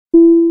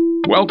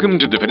Welcome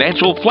to the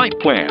Financial Flight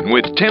Plan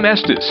with Tim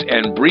Estes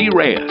and Bree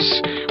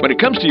Reyes. When it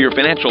comes to your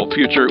financial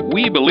future,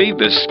 we believe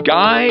the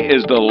sky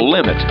is the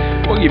limit.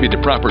 We'll give you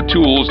the proper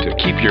tools to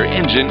keep your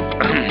engine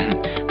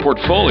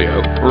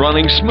portfolio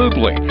running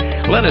smoothly.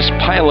 Let us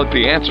pilot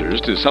the answers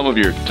to some of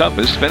your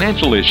toughest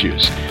financial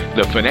issues.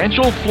 The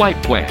Financial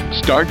Flight Plan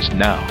starts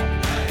now.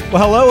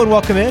 Well, hello and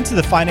welcome into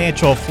the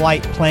Financial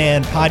Flight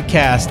Plan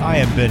podcast. I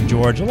am Ben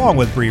George, along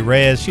with Bree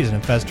Reyes. She's an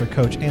investor,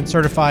 coach, and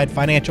certified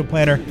financial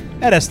planner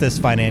at Estes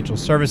Financial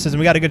Services. And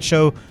we got a good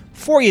show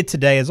for you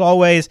today, as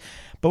always.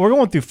 But we're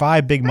going through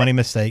 5 big money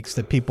mistakes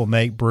that people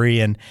make,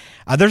 Bree. And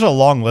there's a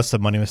long list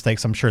of money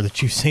mistakes I'm sure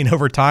that you've seen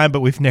over time,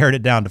 but we've narrowed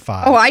it down to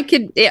 5. Oh, I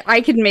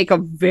could make a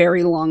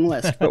very long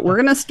list, but we're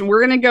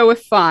gonna go with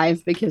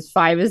 5 because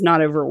 5 is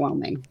not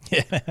overwhelming.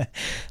 Yeah,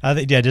 I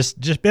think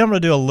just being able to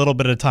do a little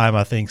bit at a time,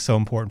 I think, is so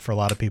important for a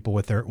lot of people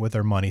with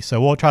their money. So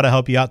we'll try to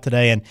help you out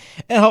today and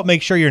help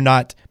make sure you're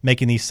not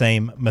making these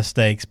same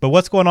mistakes. But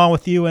what's going on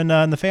with you and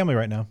the family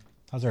right now?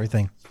 How's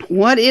everything?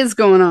 What is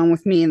going on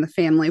with me and the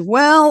family?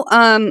 Well,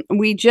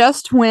 we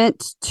just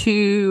went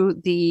to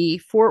the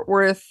Fort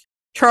Worth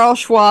Charles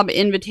Schwab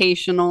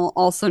Invitational,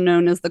 also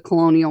known as the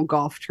Colonial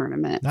Golf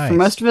Tournament. Nice. For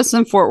most of us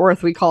in Fort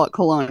Worth, we call it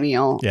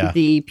Colonial. Yeah.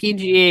 The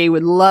PGA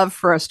would love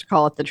for us to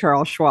call it the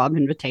Charles Schwab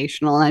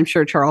Invitational, and I'm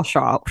sure Charles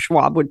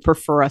Schwab would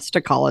prefer us to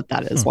call it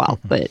that as well.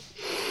 But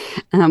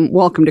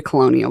welcome to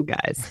Colonial,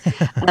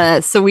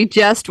 guys. So we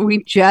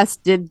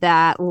just did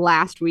that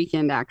last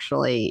weekend,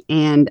 actually,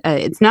 and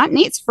it's not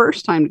Nate's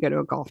first time to go to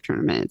a golf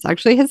tournament. It's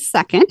actually his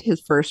second. His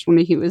first when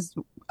he was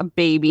a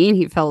baby and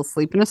he fell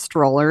asleep in a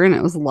stroller, and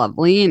it was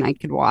lovely, and I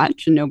could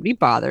watch and nobody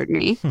bothered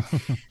me.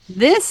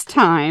 This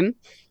time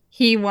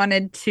he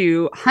wanted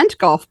to hunt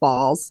golf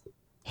balls,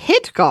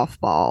 hit golf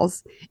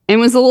balls, and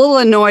was a little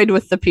annoyed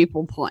with the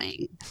people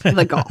playing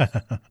the golf.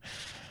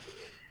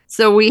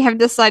 So we have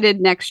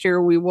decided next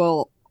year we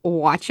will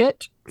watch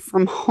it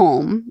from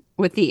home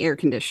with the air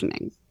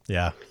conditioning.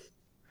 Yeah.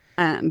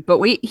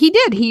 But he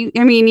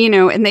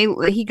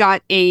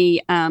got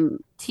a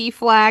T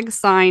flag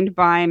signed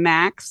by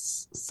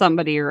Max,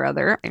 somebody or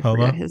other. I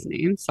forget his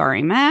name.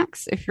 Sorry,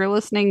 Max. If you're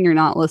listening, you're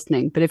not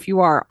listening. But if you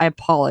are, I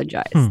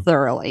apologize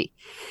thoroughly.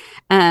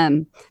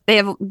 They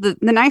have the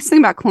nice thing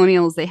about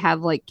Colonial is they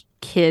have like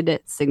kid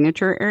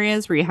signature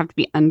areas where you have to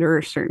be under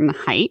a certain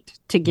height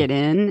to get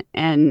in,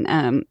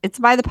 and it's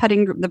by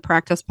the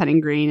practice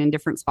putting green in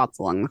different spots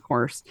along the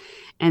course.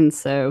 And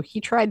so he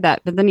tried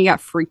that, but then he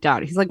got freaked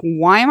out. He's like,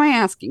 "Why am I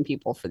asking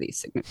people for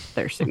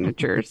their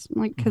signatures?"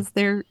 I'm like, "Because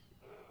they're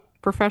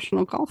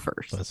professional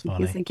golfers." That's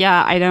funny. He's like,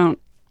 "Yeah, I don't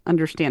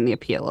understand the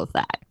appeal of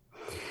that."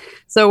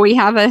 So we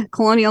have a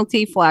Colonial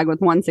T flag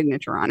with one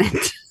signature on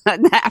it.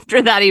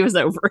 After that, he was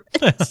over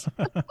it.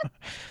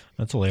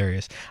 That's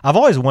hilarious. I've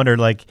always wondered,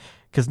 like,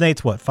 because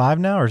Nate's what, 5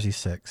 now, or is he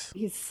 6?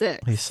 He's 6.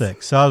 He's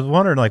 6. So I was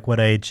wondering, like, what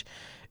age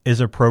is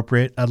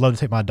appropriate. I'd love to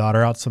take my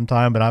daughter out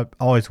sometime, but I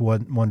always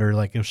wonder,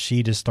 like, if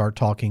she just start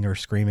talking or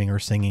screaming or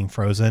singing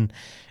Frozen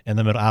in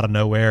the middle out of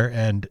nowhere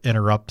and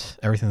interrupt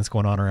everything that's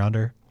going on around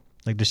her.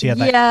 Like, does she have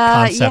that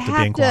concept of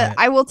being quiet?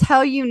 I will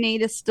tell you,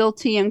 Nate is still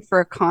too young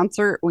for a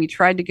concert. We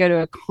tried to go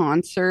to a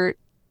concert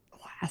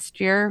last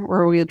year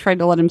where we tried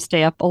to let him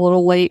stay up a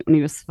little late when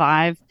he was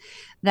 5.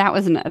 That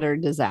was an utter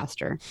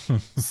disaster.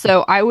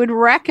 So I would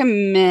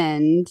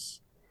recommend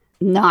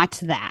not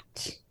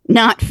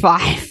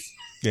 5.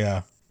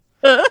 Yeah.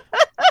 The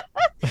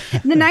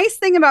nice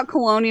thing about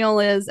Colonial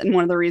is, and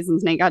one of the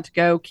reasons Nate got to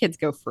go, kids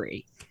go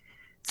free.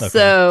 Okay.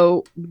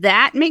 So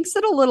that makes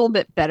it a little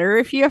bit better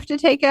if you have to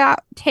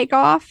take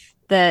off,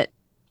 that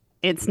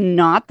it's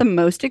not the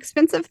most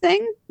expensive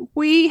thing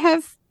we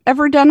have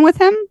ever done with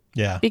him.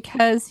 Yeah.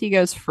 Because he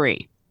goes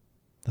free.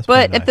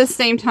 But at the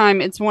same time,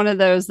 it's one of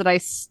those that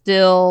it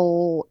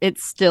still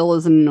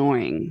is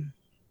annoying.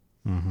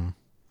 Mm-hmm.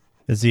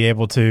 Is he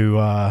able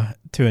to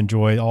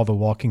enjoy all the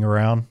walking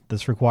around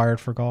that's required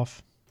for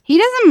golf? He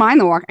doesn't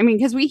mind the walk. I mean,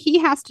 because he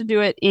has to do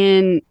it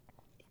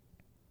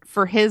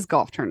for his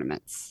golf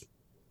tournaments.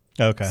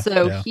 Okay.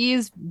 So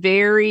he's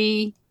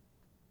very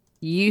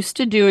used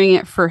to doing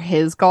it for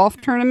his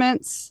golf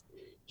tournaments.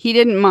 He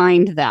didn't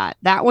mind that.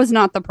 That was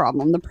not the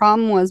problem. The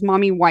problem was,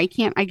 "Mommy, why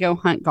can't I go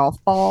hunt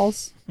golf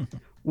balls?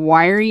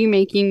 Why are you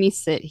making me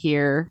sit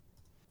here?"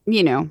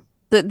 You know,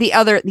 the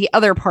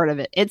other part of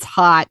it. It's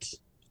hot.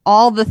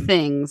 All the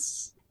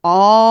things.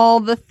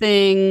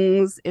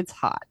 It's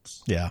hot.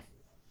 Yeah.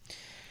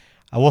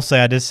 I will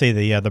say I did see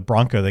the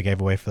Bronco they gave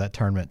away for that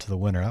tournament to the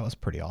winner. That was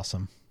pretty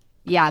awesome.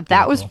 Yeah,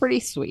 that was pretty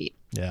sweet.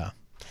 Yeah.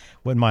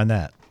 Wouldn't mind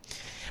that.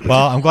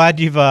 Well, I'm glad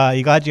you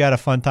had a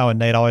fun time with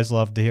Nate. I always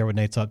love to hear what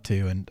Nate's up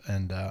to,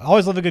 and I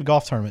always love a good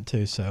golf tournament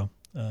too. So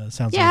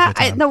sounds like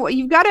a good time.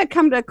 You've got to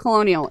come to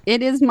Colonial.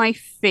 It is my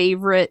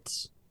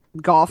favorite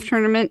golf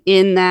tournament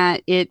in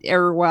that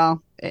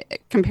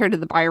compared to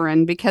the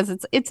Byron, because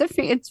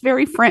it's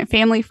very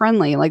family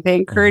friendly. Like, they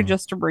encourage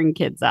us to bring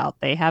kids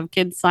out. They have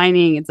kids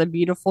signing. It's a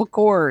beautiful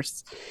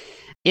course.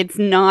 It's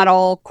not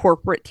all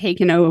corporate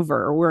taken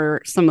over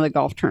where some of the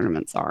golf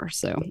tournaments are.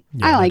 So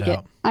I like it.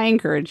 I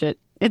encourage it.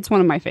 It's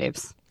one of my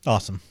faves.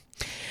 Awesome.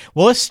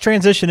 Well, let's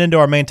transition into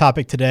our main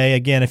topic today.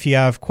 Again, if you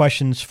have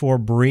questions for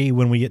Bree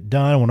when we get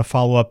done, want to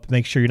follow up,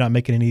 make sure you're not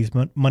making any of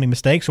these money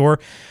mistakes, or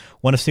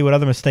want to see what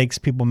other mistakes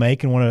people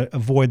make and want to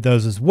avoid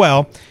those as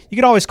well, you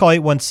can always call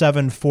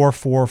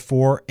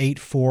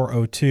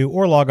 817-444-8402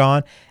 or log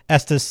on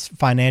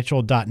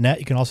estisfinancial.net.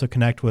 You can also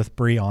connect with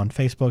Bree on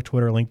Facebook,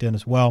 Twitter, LinkedIn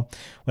as well,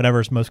 whatever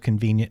is most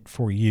convenient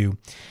for you.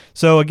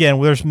 So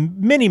again, there's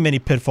many, many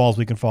pitfalls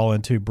we can fall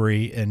into,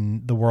 Bree,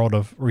 in the world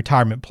of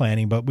retirement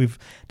planning, but we've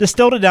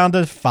distilled it down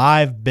to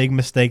 5 big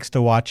mistakes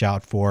to watch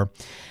out for.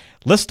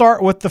 Let's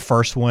start with the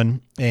first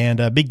one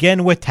and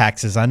begin with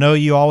taxes. I know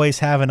you always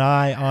have an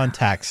eye on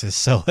taxes,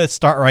 so let's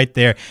start right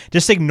there.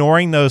 Just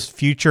ignoring those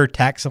future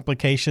tax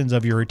implications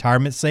of your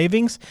retirement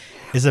savings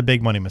is a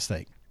big money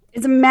mistake.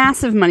 It's a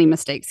massive money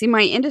mistake. See,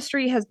 my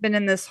industry has been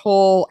in this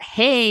whole,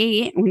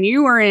 hey, when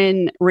you are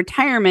in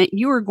retirement,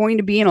 you are going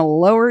to be in a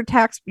lower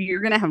tax, you're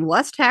going to have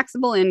less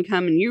taxable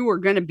income, and you are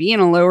going to be in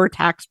a lower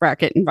tax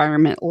bracket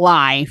environment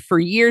lie for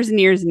years and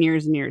years and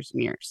years and years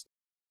and years.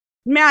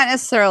 Not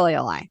necessarily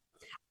a lie.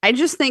 I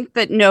just think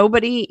that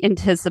nobody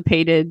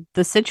anticipated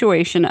the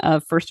situation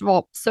of, first of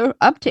all, so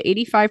up to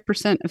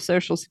 85% of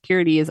Social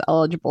Security is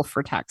eligible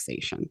for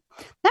taxation.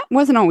 That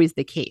wasn't always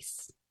the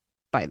case,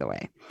 by the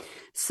way.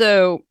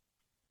 So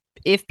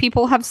if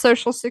people have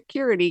Social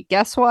Security,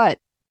 guess what?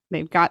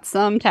 They've got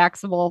some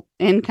taxable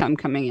income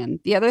coming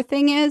in. The other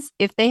thing is,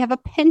 if they have a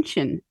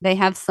pension, they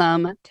have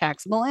some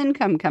taxable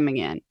income coming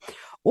in.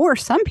 Or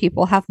some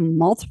people have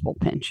multiple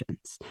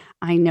pensions.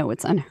 I know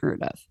it's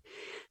unheard of.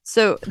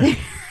 So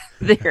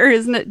there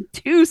is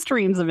 2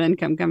 streams of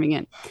income coming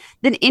in.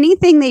 Then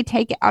anything they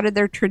take out of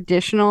their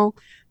traditional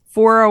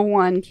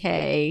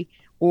 401k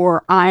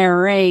or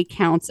IRA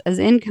counts as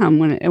income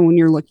when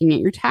you're looking at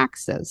your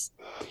taxes.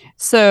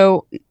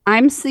 So what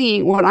I'm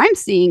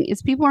seeing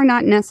is people are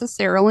not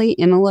necessarily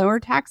in a lower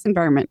tax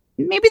environment.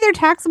 Maybe their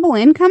taxable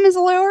income is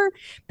lower,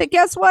 but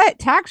guess what?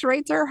 Tax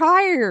rates are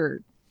higher.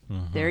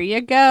 Mm-hmm. There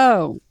you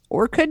go.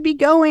 Or could be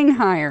going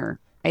higher.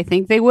 I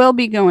think they will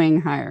be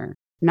going higher.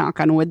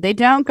 Knock on wood, they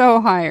don't go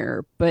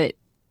higher, but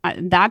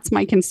that's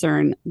my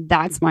concern.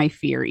 That's my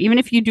fear. Even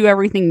if you do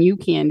everything you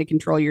can to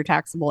control your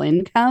taxable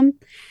income,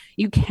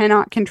 you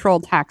cannot control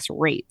tax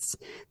rates.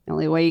 The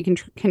only way you can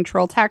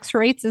control tax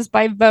rates is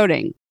by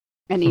voting.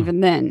 And even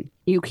then,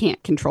 you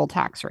can't control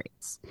tax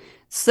rates.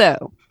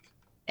 So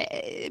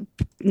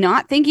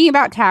not thinking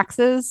about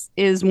taxes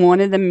is one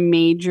of the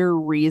major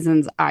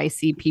reasons I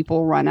see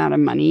people run out of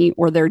money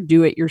or their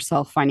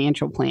do-it-yourself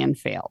financial plan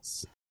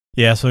fails.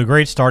 Yeah, so a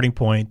great starting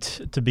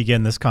point to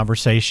begin this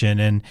conversation.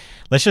 And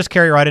let's just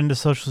carry right into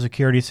Social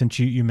Security since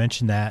you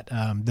mentioned that.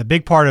 The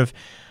big part of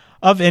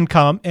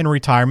income in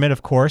retirement,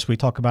 of course, we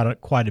talk about it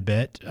quite a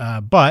bit.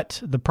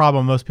 But the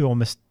problem most people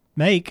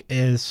make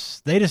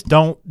is they just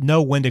don't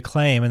know when to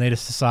claim, and they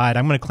just decide,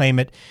 I'm going to claim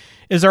it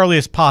as early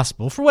as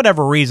possible for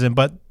whatever reason.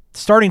 But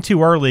starting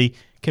too early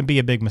can be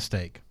a big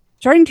mistake.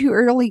 Starting too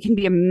early can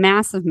be a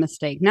massive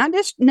mistake, not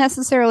just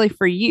necessarily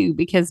for you,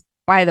 because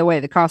by the way,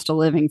 the cost of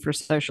living for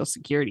Social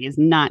Security is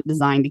not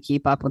designed to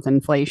keep up with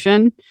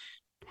inflation.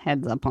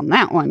 Heads up on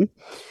that one.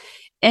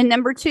 And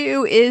number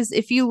 2 is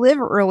if you live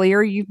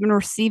earlier, you've been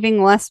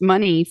receiving less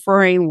money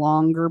for a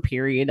longer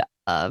period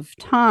of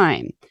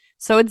time.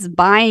 So its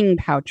buying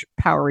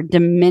power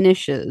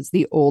diminishes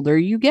the older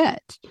you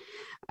get.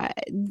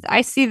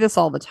 I see this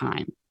all the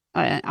time.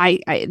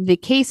 The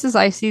cases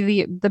I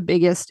see the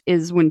biggest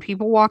is when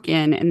people walk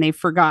in and they've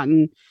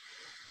forgotten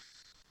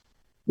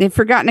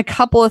a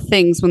couple of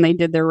things when they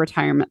did their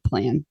retirement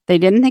plan. They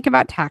didn't think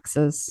about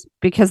taxes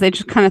because they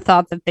just kind of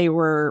thought that they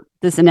were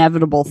this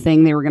inevitable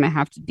thing they were going to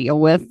have to deal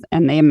with,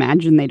 and they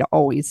imagined they'd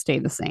always stay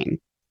the same.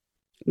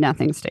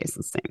 Nothing stays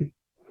the same.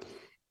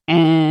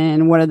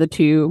 And what are the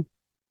 2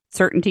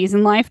 certainties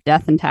in life?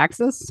 Death and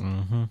taxes.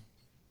 Mm-hmm.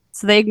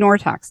 So they ignore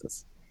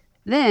taxes.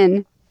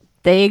 Then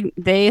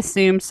they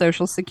assume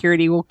Social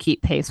Security will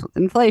keep pace with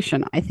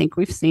inflation. I think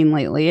we've seen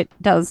lately it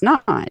does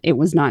not. It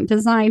was not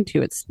designed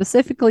to. It's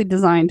specifically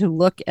designed to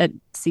look at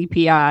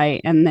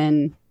CPI and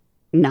then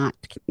not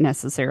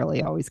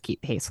necessarily always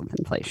keep pace with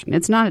inflation.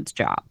 It's not its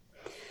job.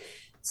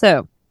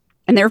 So,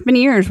 and there have been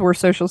years where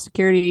Social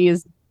Security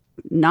has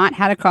not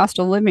had a cost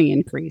of living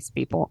increase,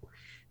 people.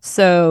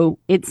 So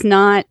it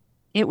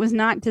was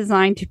not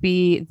designed to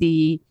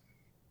be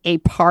a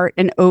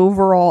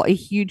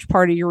huge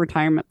part of your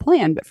retirement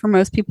plan. But for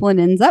most people, it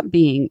ends up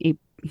being a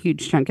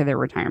huge chunk of their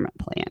retirement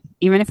plan,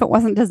 even if it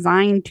wasn't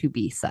designed to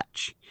be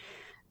such.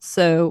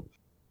 So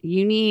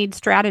you need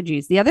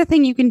strategies. The other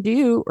thing you can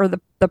do, or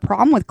the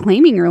problem with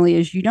claiming early,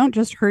 is you don't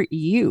just hurt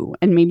you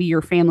and maybe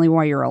your family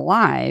while you're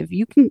alive.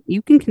 You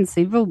can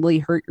conceivably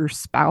hurt your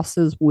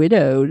spouse's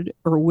widowed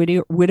or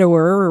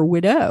widower or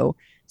widow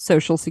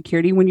Social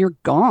Security when you're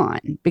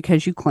gone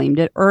because you claimed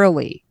it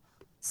early.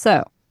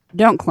 So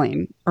don't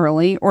claim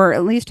early, or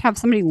at least have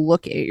somebody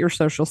look at your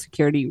Social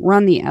Security,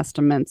 run the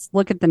estimates,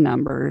 look at the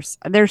numbers.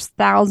 There's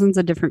thousands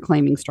of different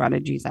claiming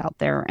strategies out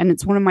there. And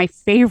it's one of my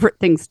favorite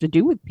things to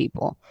do with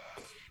people,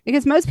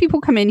 because most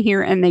people come in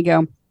here and they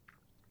go,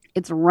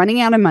 it's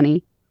running out of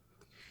money.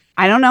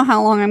 I don't know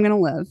how long I'm going to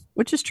live,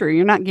 which is true.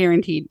 You're not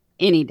guaranteed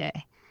any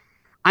day.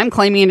 I'm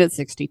claiming it at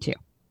 62.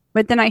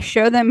 But then I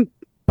show them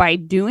by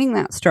doing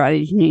that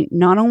strategy,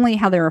 not only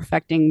how they're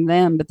affecting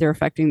them, but they're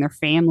affecting their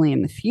family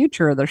in the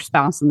future, their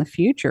spouse in the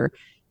future.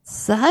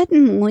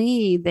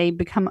 Suddenly they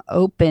become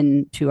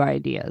open to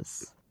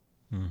ideas.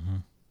 Mm-hmm.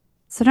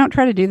 So don't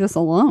try to do this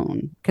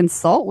alone.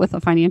 Consult with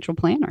a financial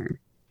planner.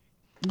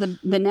 The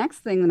next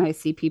thing that I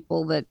see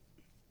people that,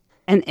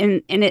 and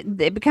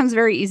it becomes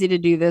very easy to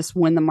do this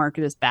when the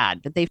market is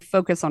bad, but they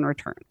focus on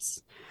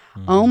returns.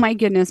 Mm-hmm. Oh my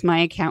goodness, my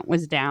account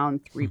was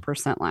down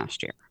 3%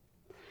 last year.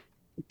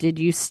 Did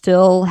you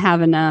still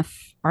have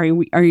enough? Are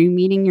you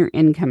meeting your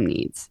income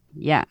needs?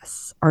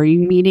 Yes. Are you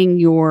meeting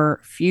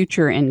your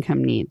future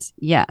income needs?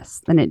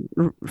 Yes. Then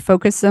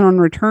focusing on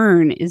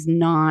return is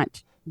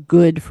not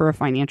good for a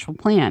financial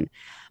plan.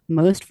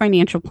 Most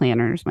financial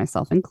planners,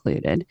 myself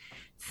included,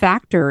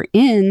 factor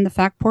in the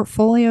fact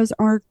portfolios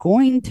are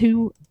going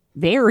to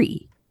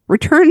vary.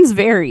 Returns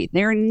vary.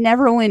 They're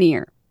never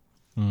linear.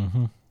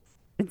 Mm-hmm.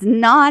 It's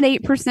not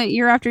 8%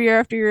 year after year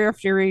after year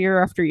after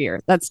year after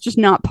year. That's just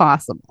not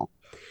possible.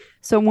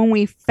 So when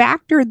we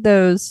factored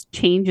those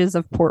changes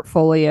of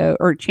portfolio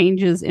or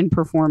changes in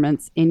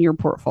performance in your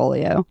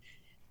portfolio,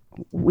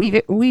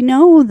 we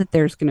know that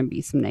there's going to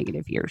be some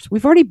negative years.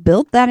 We've already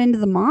built that into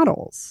the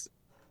models.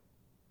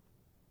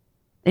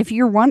 If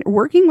you're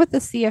working with the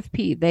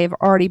CFP, they've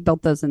already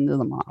built those into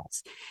the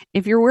models.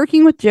 If you're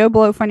working with Joe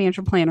Blow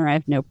Financial Planner, I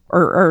have no,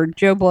 or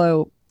Joe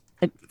Blow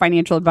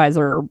Financial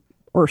Advisor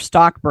or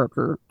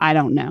stockbroker, I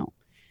don't know.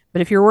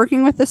 But if you're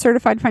working with the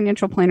certified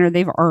financial planner,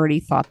 they've already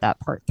thought that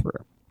part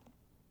through.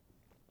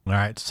 All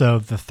right. So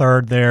the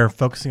third there,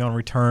 focusing on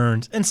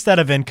returns instead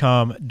of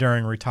income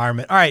during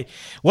retirement. All right.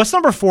 What's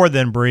number 4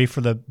 then, Bree,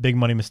 for the big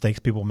money mistakes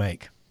people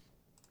make?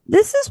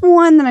 This is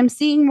one that I'm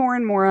seeing more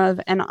and more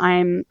of, and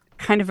I'm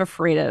kind of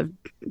afraid of.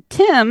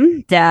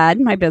 Tim,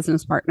 Dad, my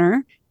business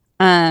partner,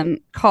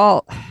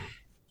 calls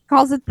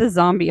it the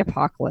zombie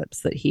apocalypse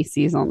that he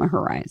sees on the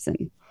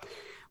horizon.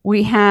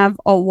 We have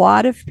a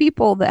lot of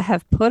people that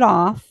have put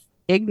off,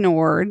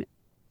 ignored,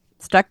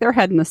 stuck their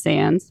head in the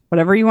sands,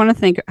 whatever you want to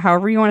think,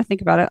 however you want to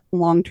think about it,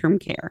 long-term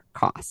care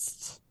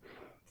costs.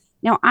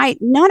 Now,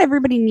 not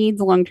everybody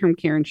needs long-term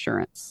care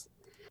insurance.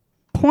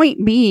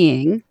 Point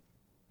being,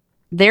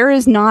 there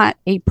is not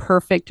a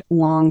perfect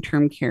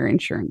long-term care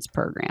insurance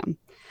program.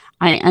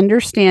 I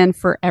understand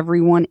for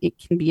everyone, it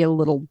can be a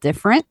little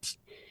different.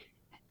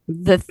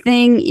 The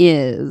thing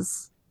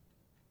is,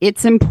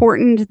 it's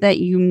important that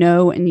you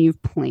know and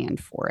you've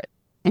planned for it.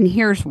 And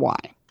here's why.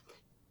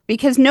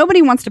 Because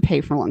nobody wants to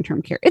pay for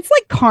long-term care. It's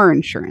like car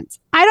insurance.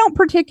 I don't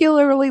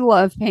particularly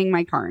love paying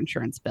my car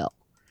insurance bill.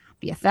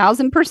 Be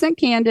 1,000%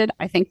 candid.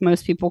 I think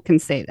most people can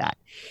say that.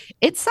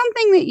 It's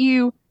something that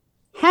you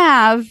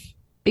have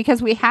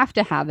because we have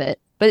to have it,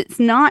 but it's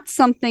not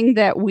something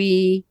that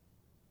we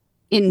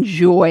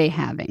enjoy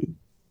having.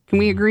 Can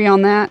we agree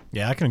on that?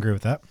 Yeah, I can agree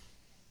with that.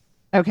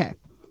 Okay.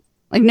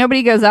 Like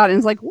nobody goes out and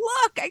is like,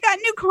 look, I got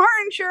new car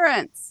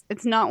insurance.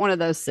 It's not one of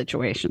those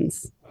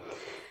situations.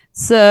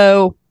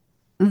 So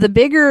the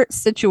bigger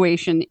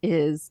situation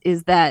is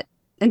that,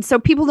 and so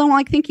people don't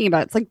like thinking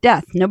about it. It's like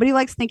death. Nobody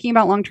likes thinking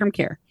about long-term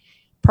care.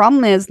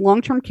 Problem is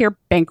long-term care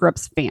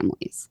bankrupts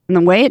families. And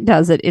the way it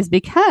does it is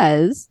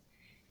because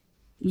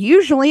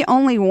usually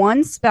only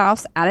one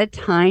spouse at a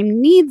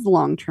time needs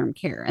long-term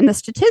care. And the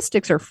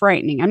statistics are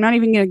frightening. I'm not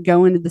even going to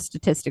go into the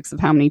statistics of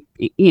how many,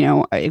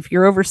 if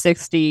you're over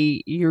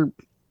 60, you're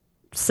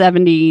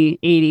 70,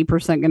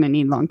 80% going to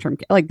need long-term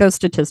care. Like those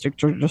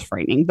statistics are just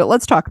frightening, but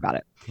let's talk about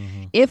it.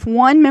 Mm-hmm. If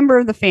one member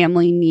of the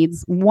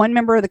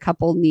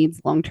couple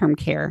needs long-term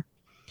care,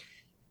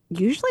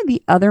 usually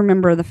the other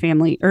member of the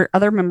family or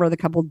other member of the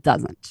couple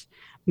doesn't.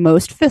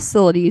 Most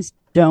facilities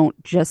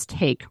don't just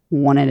take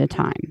one at a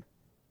time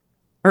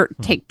or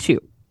take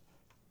two.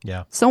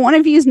 Yeah. So one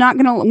of you is not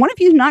going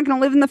to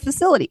live in the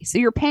facility. So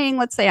you're paying,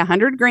 let's say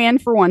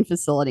 $100,000 for one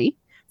facility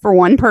for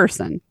one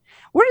person.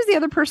 Where does the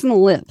other person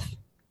live?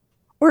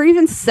 Or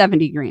even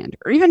 $70,000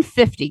 or even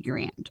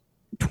 $50,000,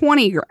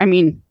 $20,000. I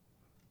mean,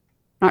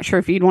 not sure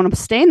if you'd want to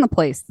stay in the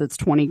place that's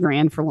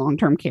 $20,000 for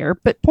long-term care,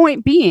 but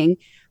point being,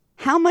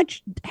 how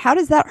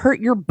does that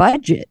hurt your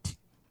budget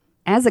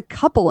as a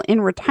couple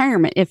in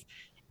retirement if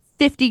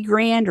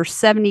 $50,000 or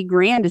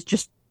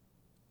 $70,000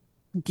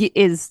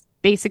 is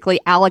basically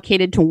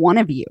allocated to one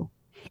of you?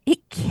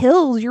 It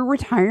kills your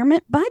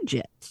retirement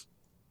budget.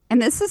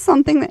 And this is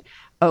something that,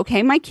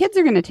 okay, my kids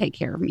are going to take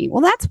care of me.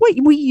 Well, that's what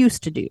we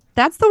used to do.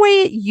 That's the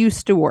way it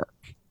used to work.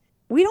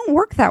 We don't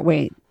work that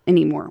way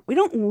anymore. We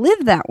don't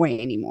live that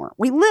way anymore.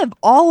 We live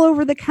all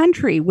over the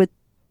country with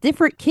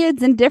different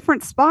kids in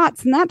different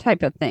spots and that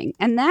type of thing.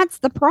 And that's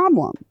the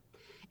problem,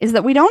 is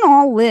that we don't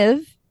all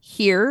live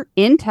here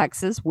in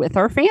Texas with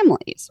our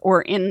families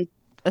or in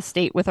a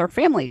state with our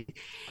family.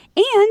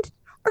 And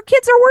our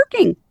kids are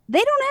working.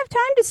 They don't have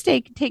time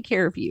to take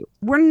care of you.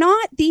 We're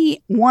not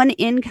the one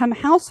income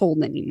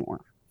household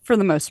anymore for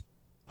the most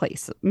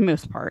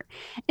part.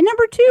 And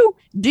number 2,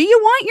 do you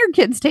want your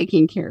kids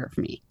taking care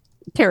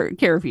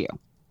of you?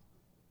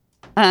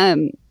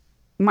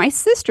 My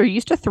sister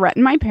used to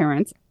threaten my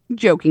parents,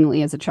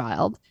 jokingly as a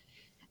child,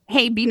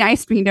 hey, be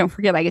nice to me. Don't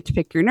forget I get to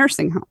pick your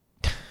nursing home.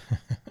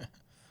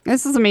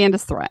 This is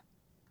Amanda's threat.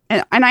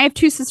 And I have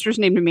 2 sisters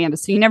named Amanda,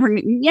 so you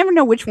never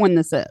know which one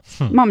this is.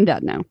 Mom and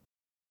Dad know.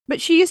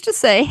 But she used to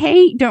say,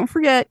 hey, don't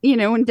forget,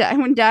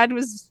 when Dad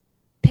was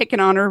picking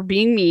on her,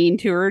 being mean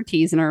to her,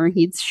 teasing her,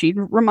 she'd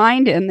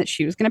remind him that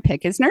she was going to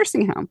pick his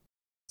nursing home.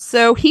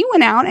 So he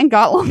went out and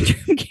got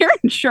long-term care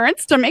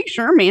insurance to make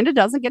sure Amanda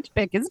doesn't get to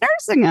pick his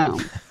nursing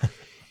home.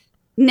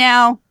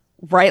 Now,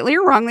 rightly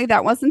or wrongly,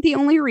 that wasn't the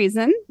only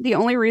reason. The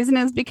only reason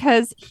is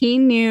because he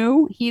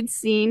knew he'd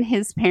seen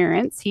his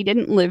parents. He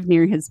didn't live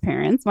near his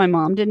parents. My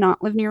mom did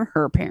not live near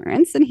her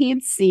parents. And he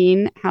had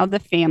seen how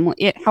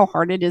how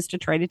hard it is to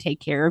try to take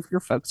care of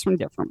your folks from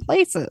different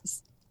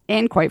places.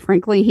 And quite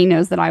frankly, he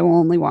knows that I will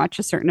only watch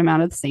a certain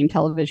amount of the same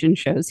television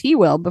shows he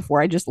will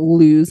before I just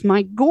lose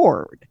my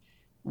gourd.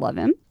 Love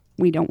him.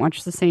 We don't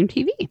watch the same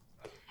TV,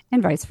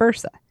 and vice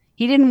versa.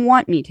 He didn't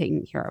want me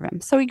taking care of him,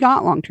 so he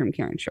got long-term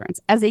care insurance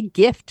as a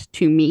gift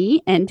to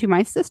me and to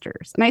my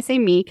sisters. And I say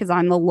me because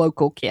I'm the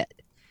local kid.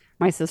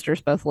 My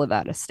sisters both live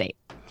out of state.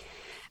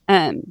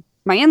 My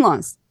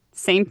in-laws,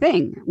 same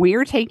thing. We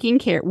are taking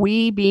care.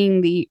 We,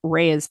 being the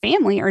Reyes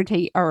family,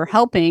 are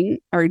helping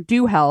or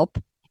do help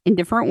in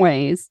different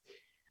ways.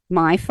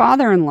 My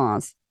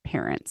father-in-law's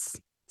parents,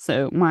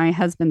 so my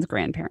husband's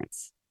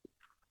grandparents,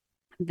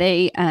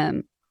 they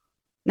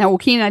now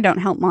Joaquin and I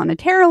don't help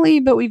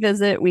monetarily, but we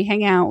visit, we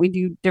hang out, we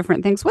do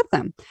different things with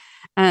them.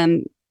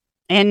 And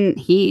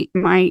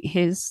my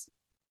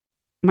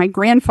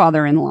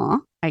grandfather-in-law,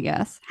 I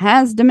guess,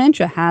 has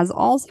dementia, has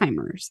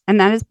Alzheimer's, and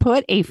that has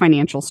put a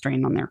financial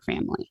strain on their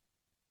family.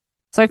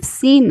 So I've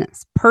seen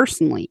this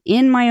personally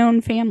in my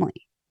own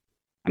family.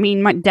 I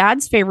mean, my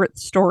dad's favorite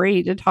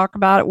story to talk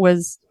about it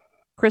was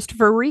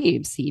Christopher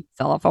Reeves. He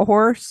fell off a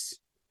horse,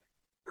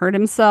 hurt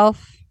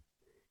himself,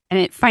 and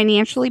it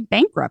financially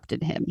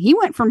bankrupted him. He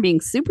went from being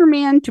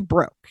Superman to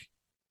broke.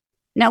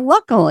 Now,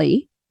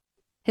 luckily,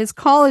 his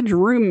college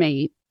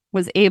roommate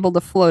was able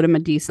to float him a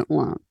decent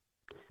loan.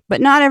 But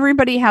not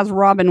everybody has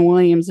Robin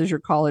Williams as your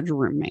college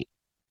roommate.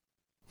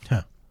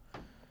 Huh.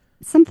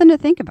 Something to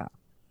think about.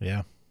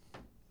 Yeah,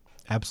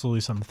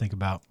 absolutely something to think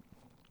about.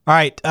 All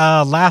right,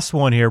 last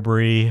one here,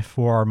 Bree,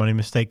 for our money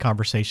mistake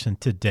conversation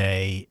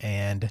today.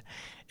 And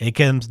it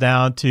comes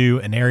down to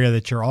an area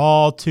that you're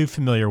all too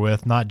familiar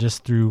with, not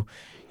just through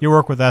your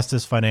work with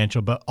Estes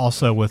Financial, but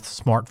also with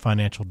Smart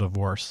Financial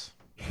Divorce.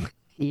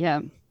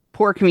 Yeah,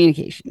 poor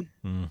communication.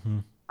 Mm-hmm.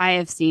 I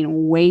have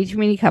seen way too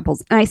many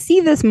couples, and I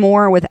see this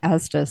more with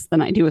Estes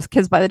than I do with,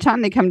 because by the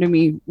time they come to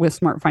me with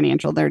Smart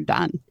Financial, they're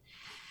done.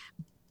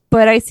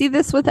 But I see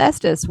this with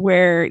Estes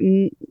where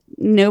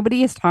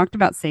nobody has talked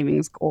about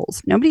savings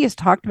goals. Nobody has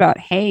talked about,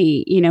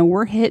 hey,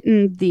 we're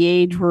hitting the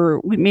age where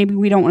we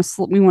don't want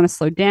to, we want to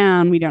slow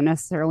down. We don't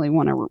necessarily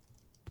want to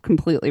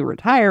completely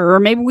retire, or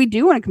maybe we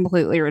do want to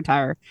completely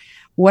retire.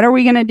 What are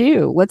we going to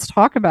do? Let's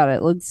talk about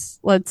it. Let's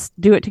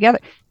do it together.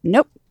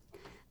 Nope.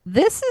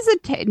 This is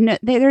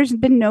there's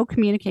been no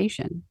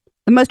communication.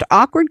 The most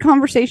awkward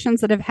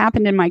conversations that have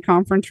happened in my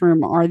conference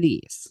room are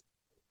these,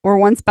 where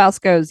one spouse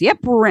goes, yep,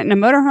 we're renting a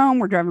motorhome,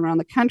 we're driving around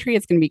the country,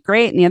 it's going to be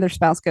great. And the other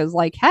spouse goes,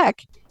 like,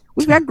 heck,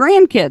 we've got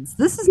grandkids.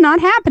 This is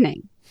not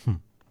happening.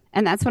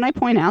 And that's when I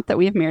point out that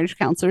we have marriage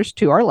counselors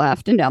to our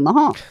left and down the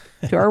hall,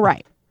 to our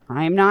right.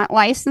 I am not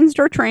licensed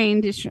or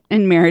trained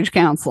in marriage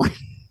counseling,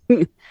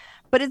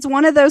 but it's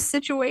one of those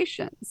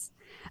situations.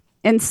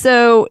 And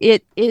so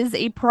it is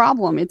a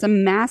problem. It's a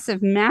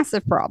massive,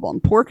 massive problem.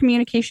 Poor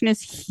communication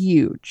is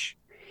huge.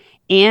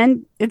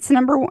 And it's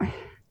number one.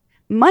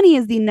 Money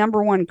is the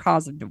number one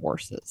cause of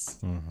divorces.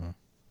 Mm-hmm.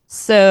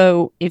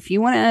 So if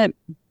you want to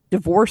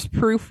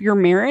divorce-proof your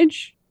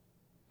marriage,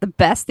 the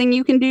best thing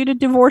you can do to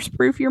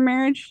divorce-proof your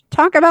marriage,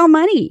 talk about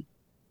money.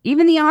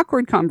 Even the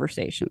awkward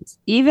conversations.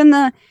 Even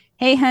the,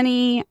 hey,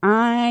 honey,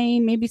 I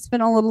maybe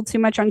spent a little too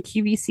much on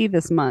QVC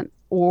this month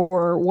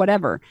or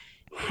whatever.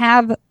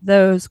 Have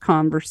those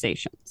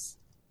conversations.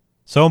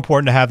 So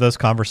important to have those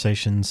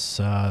conversations.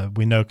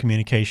 We know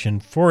communication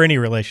for any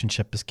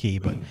relationship is key,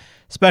 but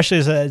especially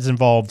as it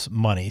involves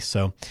money.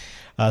 So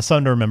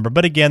something to remember.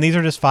 But again, these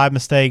are just 5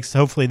 mistakes.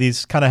 Hopefully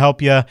these kind of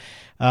help you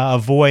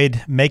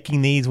avoid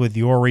making these with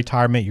your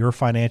retirement, your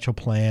financial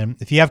plan.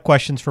 If you have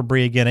questions for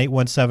Bree, again,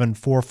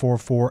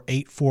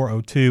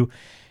 817-444-8402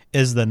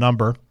 is the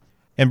number.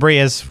 And Bree,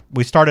 as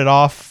we started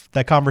off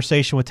that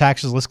conversation with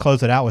taxes, let's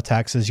close it out with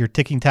taxes. Your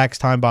Ticking Tax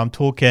Time Bomb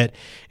Toolkit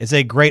is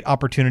a great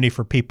opportunity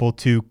for people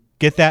to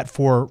get that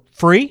for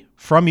free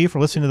from you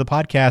for listening to the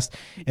podcast.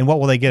 And what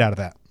will they get out of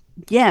that?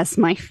 Yes,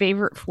 my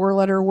favorite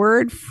 4-letter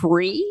word,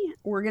 free.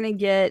 We're going to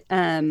get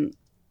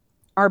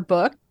our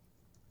book,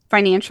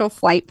 Financial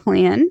Flight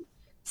Plan,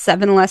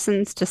 7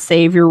 Lessons to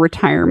Save Your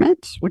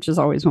Retirement, which is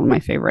always one of my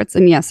favorites.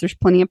 And yes, there's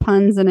plenty of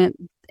puns in it.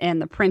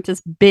 And the print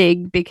is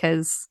big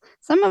because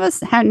some of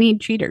us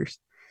need cheaters.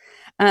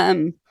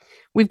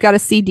 We've got a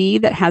CD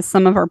that has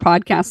some of our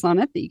podcasts on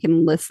it that you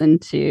can listen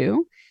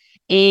to.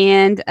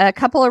 And a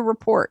couple of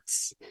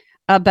reports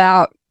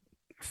about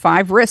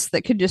 5 risks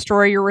that could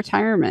destroy your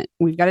retirement.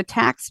 We've got a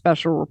tax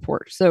special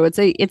report. So it's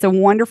a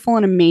wonderful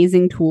and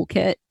amazing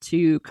toolkit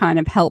to kind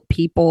of help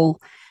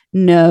people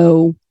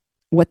know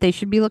what they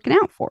should be looking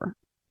out for.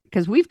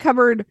 Because we've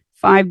covered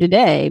 5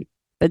 today,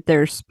 but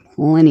there's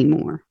plenty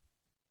more.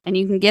 And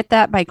you can get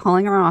that by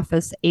calling our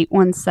office,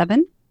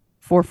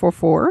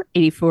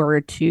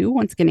 817-444-8402.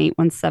 Once again,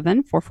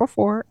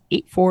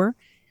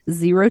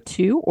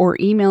 817-444-8402, or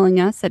emailing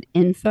us at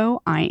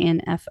info,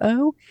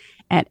 I-N-F-O,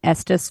 at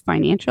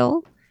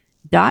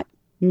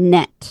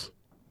estusfinancial.net.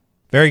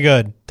 Very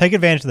good. Take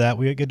advantage of that.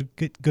 We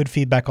get good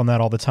feedback on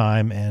that all the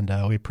time, and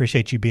we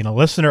appreciate you being a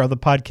listener of the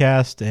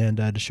podcast. And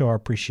to show our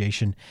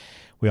appreciation,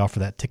 we offer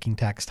that Ticking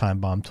Tax Time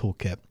Bomb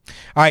Toolkit.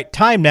 All right,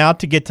 time now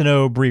to get to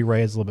know Bree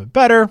Reyes a little bit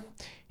better.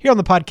 Here on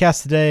the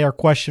podcast today, our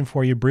question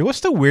for you, Bree,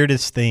 what's the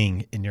weirdest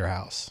thing in your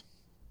house?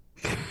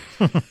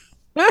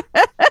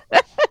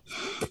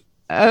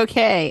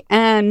 Okay,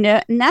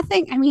 and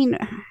nothing, I mean,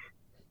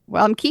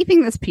 well, I'm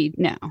keeping this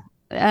no.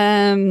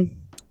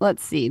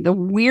 Let's see, the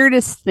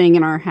weirdest thing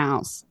in our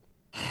house,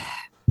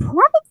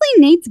 probably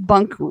Nate's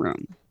bunk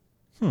room.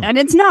 And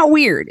it's not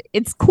weird.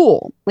 It's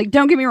cool. Like,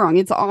 don't get me wrong.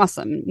 It's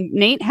awesome.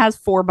 Nate has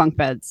 4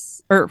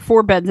 beds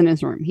in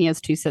his room. He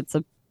has 2 sets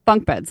of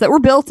bunk beds that were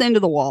built into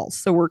the walls.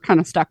 So we're kind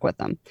of stuck with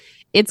them.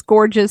 It's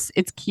gorgeous.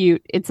 It's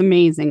cute. It's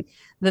amazing.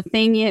 The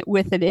thing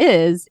with it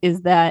is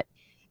that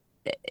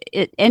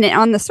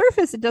on the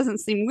surface, it doesn't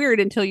seem weird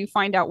until you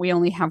find out we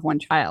only have 1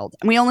 child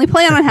and we only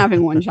plan on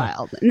having 1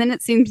 child. And then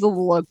it seems a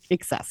little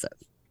excessive.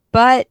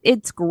 But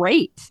it's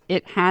great.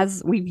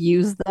 We've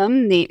used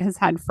them. Nate has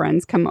had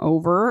friends come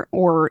over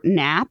or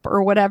nap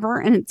or whatever,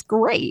 and it's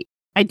great.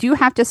 I do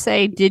have to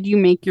say, did you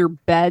make your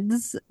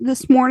beds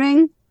this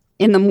morning?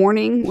 In the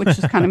morning, which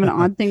is kind of an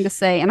odd thing to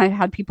say. And I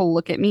had people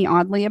look at me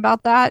oddly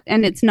about that.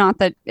 And it's not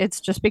that,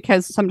 it's just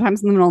because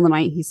sometimes in the middle of the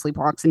night, he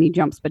sleepwalks and he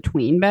jumps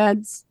between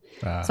beds.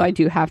 So I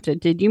do have to,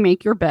 did you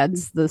make your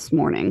beds this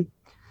morning?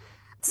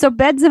 So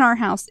beds in our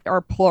house are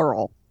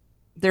plural.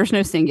 There's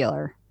no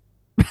singular.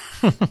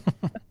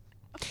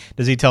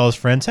 Does he tell his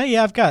friends, hey,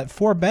 yeah, I've got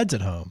 4 beds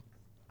at home?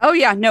 Oh,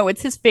 yeah. No,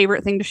 it's his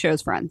favorite thing to show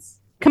his friends.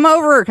 Come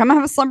over. Come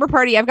have a slumber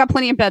party. I've got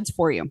plenty of beds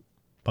for you.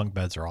 Bunk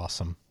beds are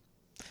awesome.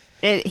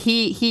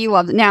 He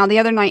loves it. Now, the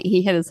other night,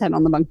 he hit his head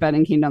on the bunk bed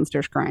and came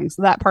downstairs crying.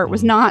 So that part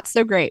was not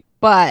so great.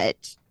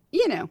 But,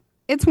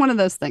 it's one of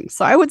those things.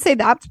 So I would say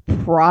that's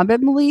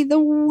probably the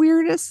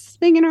weirdest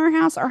thing in our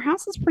house. Our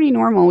house is pretty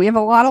normal. We have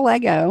a lot of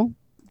Lego,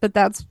 but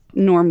that's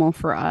normal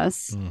for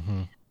us.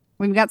 Mm-hmm.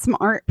 We've got some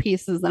art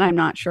pieces that I'm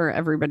not sure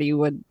everybody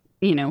would,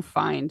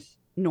 find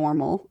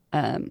normal.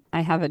 I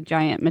have a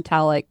giant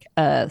metallic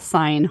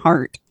sign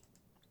heart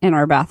in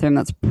our bathroom.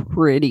 That's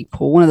pretty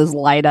cool. One of those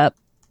light up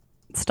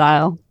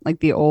style, like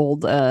the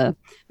old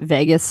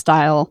Vegas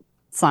style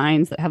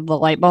signs that have the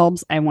light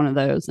bulbs. I have one of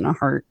those and a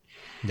heart.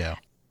 Yeah.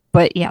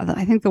 But yeah,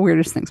 I think the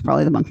weirdest thing is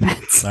probably the bunk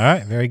beds. All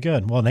right. Very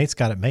good. Well, Nate's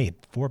got it made.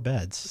 4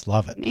 beds.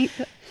 Love it.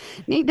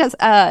 Nate does.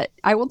 I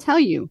will tell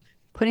you,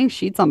 putting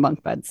sheets on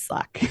bunk beds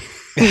suck.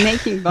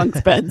 Making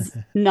bunk beds,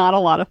 not a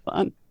lot of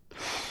fun.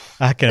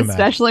 I can imagine.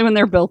 Especially when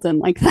they're built in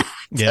like that.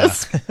 Yeah.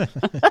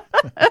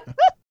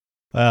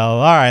 Well,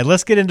 all right.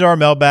 Let's get into our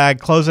mailbag.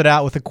 Close it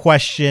out with a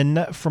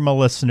question from a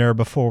listener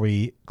before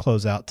we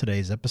close out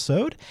today's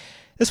episode.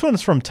 This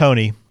one's from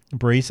Tony.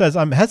 Bree says,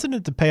 I'm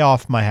hesitant to pay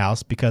off my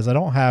house because I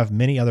don't have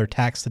many other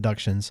tax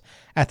deductions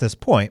at this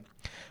point,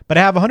 but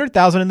I have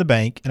 $100,000 in the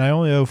bank and I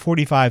only owe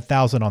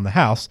 $45,000 on the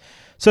house.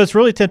 So it's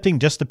really tempting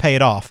just to pay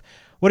it off.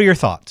 What are your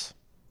thoughts?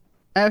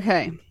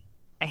 Okay.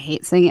 I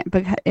hate saying it,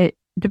 but it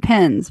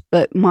depends.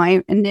 But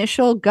my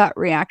initial gut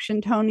reaction,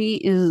 Tony,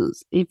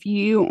 is if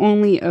you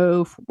only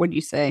owe, what do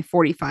you say,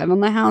 45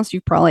 on the house,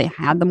 you've probably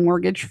had the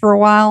mortgage for a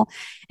while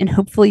and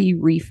hopefully you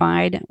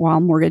refied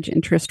while mortgage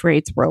interest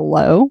rates were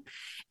low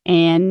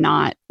and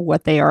not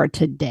what they are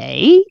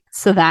today.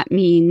 So that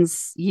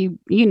means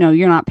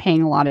you're not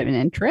paying a lot of an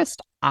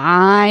interest.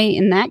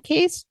 In that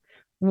case,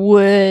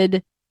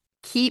 would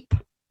keep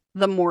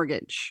the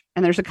mortgage.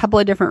 And there's a couple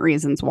of different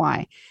reasons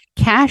why.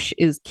 Cash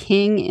is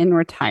king in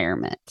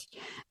retirement.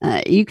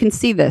 You can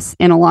see this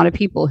in a lot of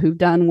people who've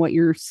done what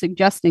you're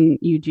suggesting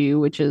you do,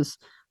 which is,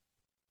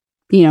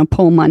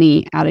 pull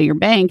money out of your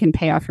bank and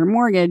pay off your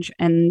mortgage.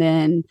 And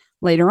then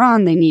later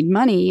on, they need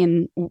money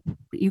and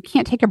you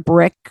can't take a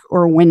brick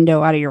or a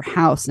window out of your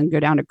house and go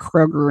down to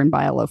Kroger and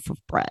buy a loaf of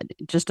bread.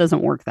 It just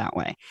doesn't work that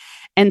way.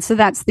 And so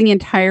that's the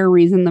entire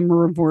reason the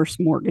reverse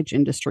mortgage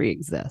industry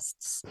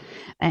exists.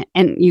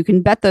 And you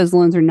can bet those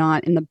loans are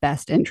not in the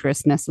best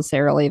interest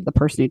necessarily of the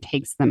person who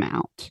takes them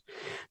out.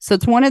 So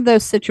it's one of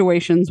those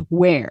situations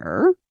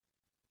where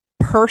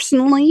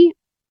personally,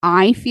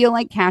 I feel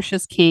like cash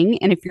is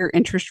king. And if your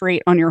interest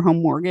rate on your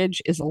home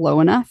mortgage is low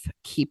enough,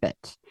 keep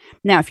it.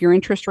 Now, if your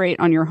interest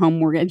rate on your home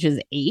mortgage is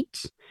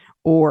 8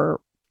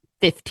 or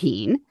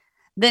 15,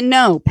 then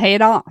no, pay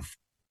it off.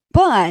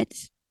 But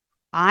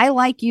I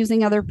like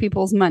using other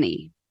people's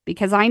money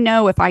because I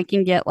know if I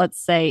can get,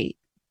 let's say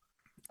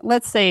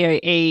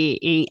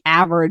a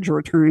average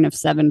return of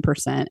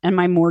 7% and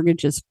my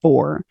mortgage is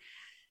 4,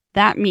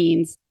 that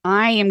means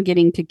I am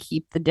getting to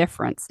keep the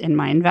difference in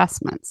my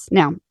investments.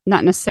 Now,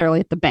 not necessarily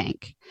at the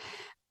bank,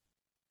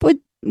 but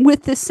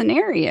with this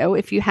scenario,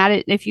 if you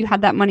had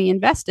that money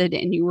invested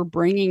and you were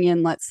bringing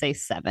in, let's say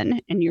 7,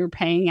 and you're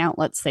paying out,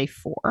 let's say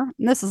 4,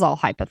 and this is all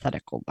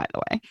hypothetical, by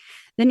the way,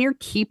 then you're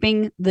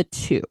keeping the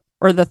 2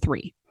 or the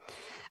 3.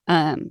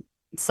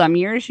 Some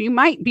years you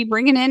might be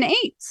bringing in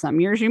 8. Some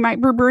years you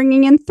might be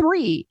bringing in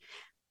 3.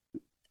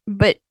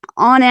 But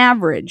on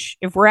average,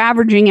 if we're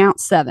averaging out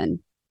 7,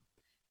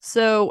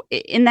 so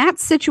in that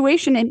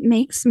situation, it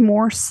makes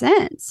more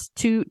sense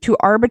to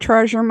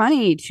arbitrage your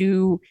money,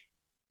 to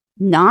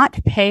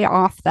not pay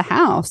off the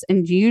house,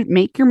 and you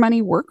make your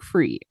money work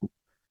for you.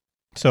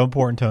 So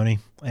important, Tony.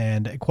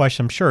 And a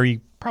question I'm sure you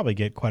probably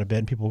get quite a bit,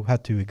 and people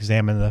have to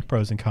examine the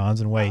pros and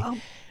cons and weigh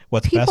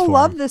what's best for them. People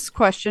love this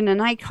question,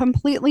 and I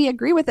completely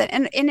agree with it.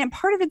 And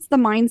part of it's the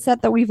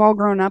mindset that we've all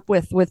grown up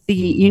with the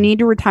you need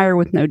to retire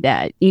with no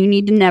debt. You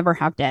need to never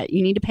have debt.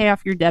 You need to pay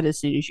off your debt as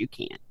soon as you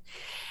can.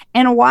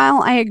 And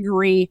while I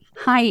agree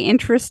high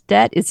interest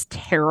debt is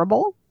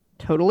terrible,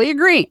 totally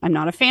agree. I'm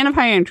not a fan of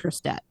high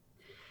interest debt.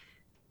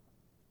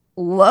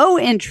 Low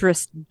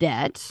interest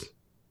debt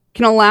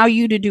can allow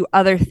you to do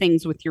other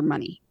things with your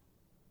money.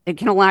 It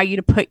can allow you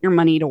to put your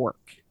money to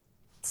work.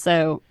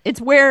 So it's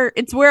where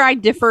I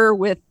differ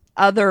with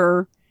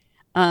other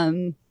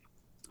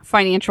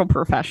financial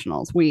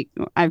professionals.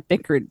 I've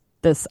bickered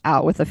this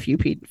out with a few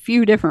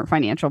different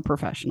financial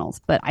professionals,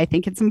 but I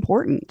think it's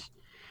important.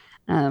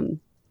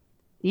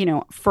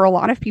 For a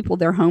lot of people,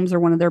 their homes are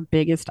one of their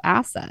biggest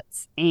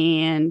assets,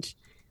 and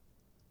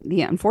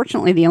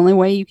unfortunately, the only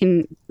way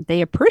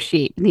they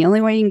appreciate, the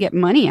only way you can get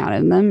money out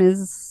of them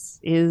is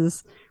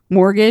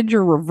mortgage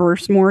or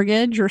reverse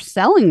mortgage or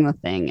selling the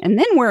thing. And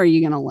then where are you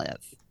going to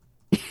live?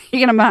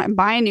 You're going to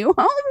buy a new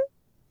home?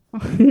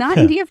 Not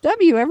in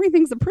DFW.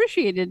 Everything's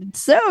appreciated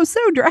so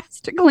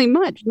drastically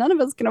much. None of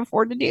us can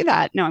afford to do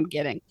that. No, I'm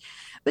kidding.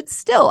 But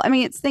still, I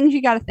mean, it's things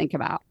you got to think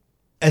about.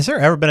 Has there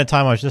ever been a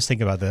time, I was just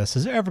thinking about this,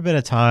 has there ever been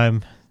a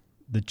time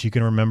that you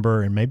can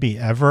remember, and maybe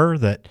ever,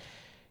 that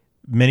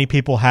many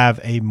people have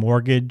a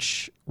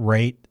mortgage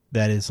rate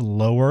that is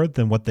lower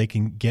than what they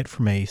can get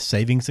from a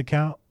savings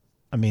account?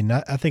 I mean,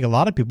 I think a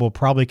lot of people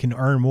probably can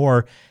earn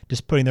more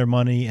just putting their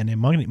money in a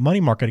money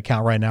market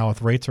account right now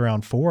with rates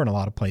around 4 in a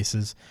lot of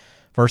places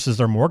versus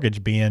their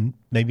mortgage being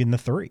maybe in the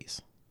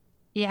 3s.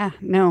 Yeah,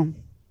 no.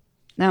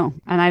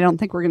 And I don't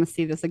think we're going to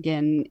see this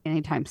again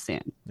anytime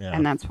soon. Yeah.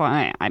 And that's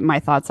why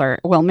my thoughts are,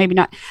 well, maybe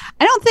not.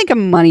 I don't think a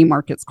money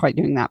market's quite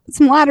doing that, but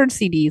some laddered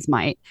CDs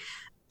might.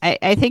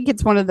 I think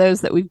it's one of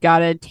those that we've got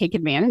to take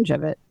advantage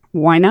of it.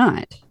 Why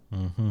not?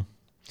 Mm-hmm.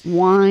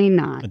 Why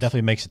not? It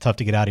definitely makes it tough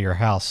to get out of your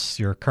house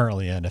you're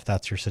currently in if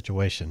that's your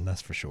situation.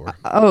 That's for sure.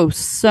 Oh,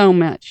 so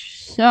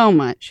much.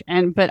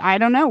 But I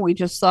don't know. We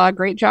just saw a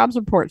great jobs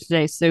report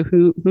today. So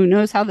who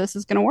knows how this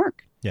is going to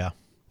work? Yeah.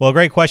 Well,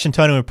 great question,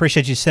 Tony. We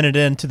appreciate you sending it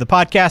in to the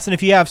podcast. And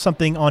if you have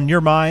something on your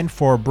mind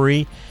for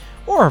Bree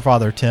or her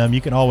father, Tim,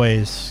 you can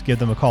always give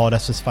them a call at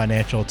Estes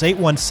Financial. It's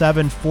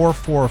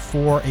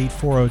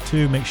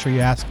 817-444-8402. Make sure you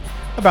ask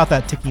about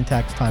that ticking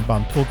tax time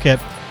bomb toolkit.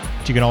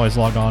 But you can always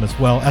log on as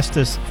well,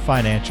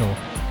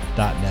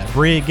 estesfinancial.net.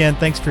 Bree, again,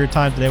 thanks for your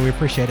time today. We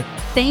appreciate it.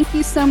 Thank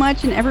you so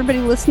much. And everybody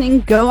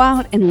listening, go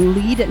out and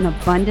lead an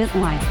abundant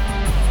life.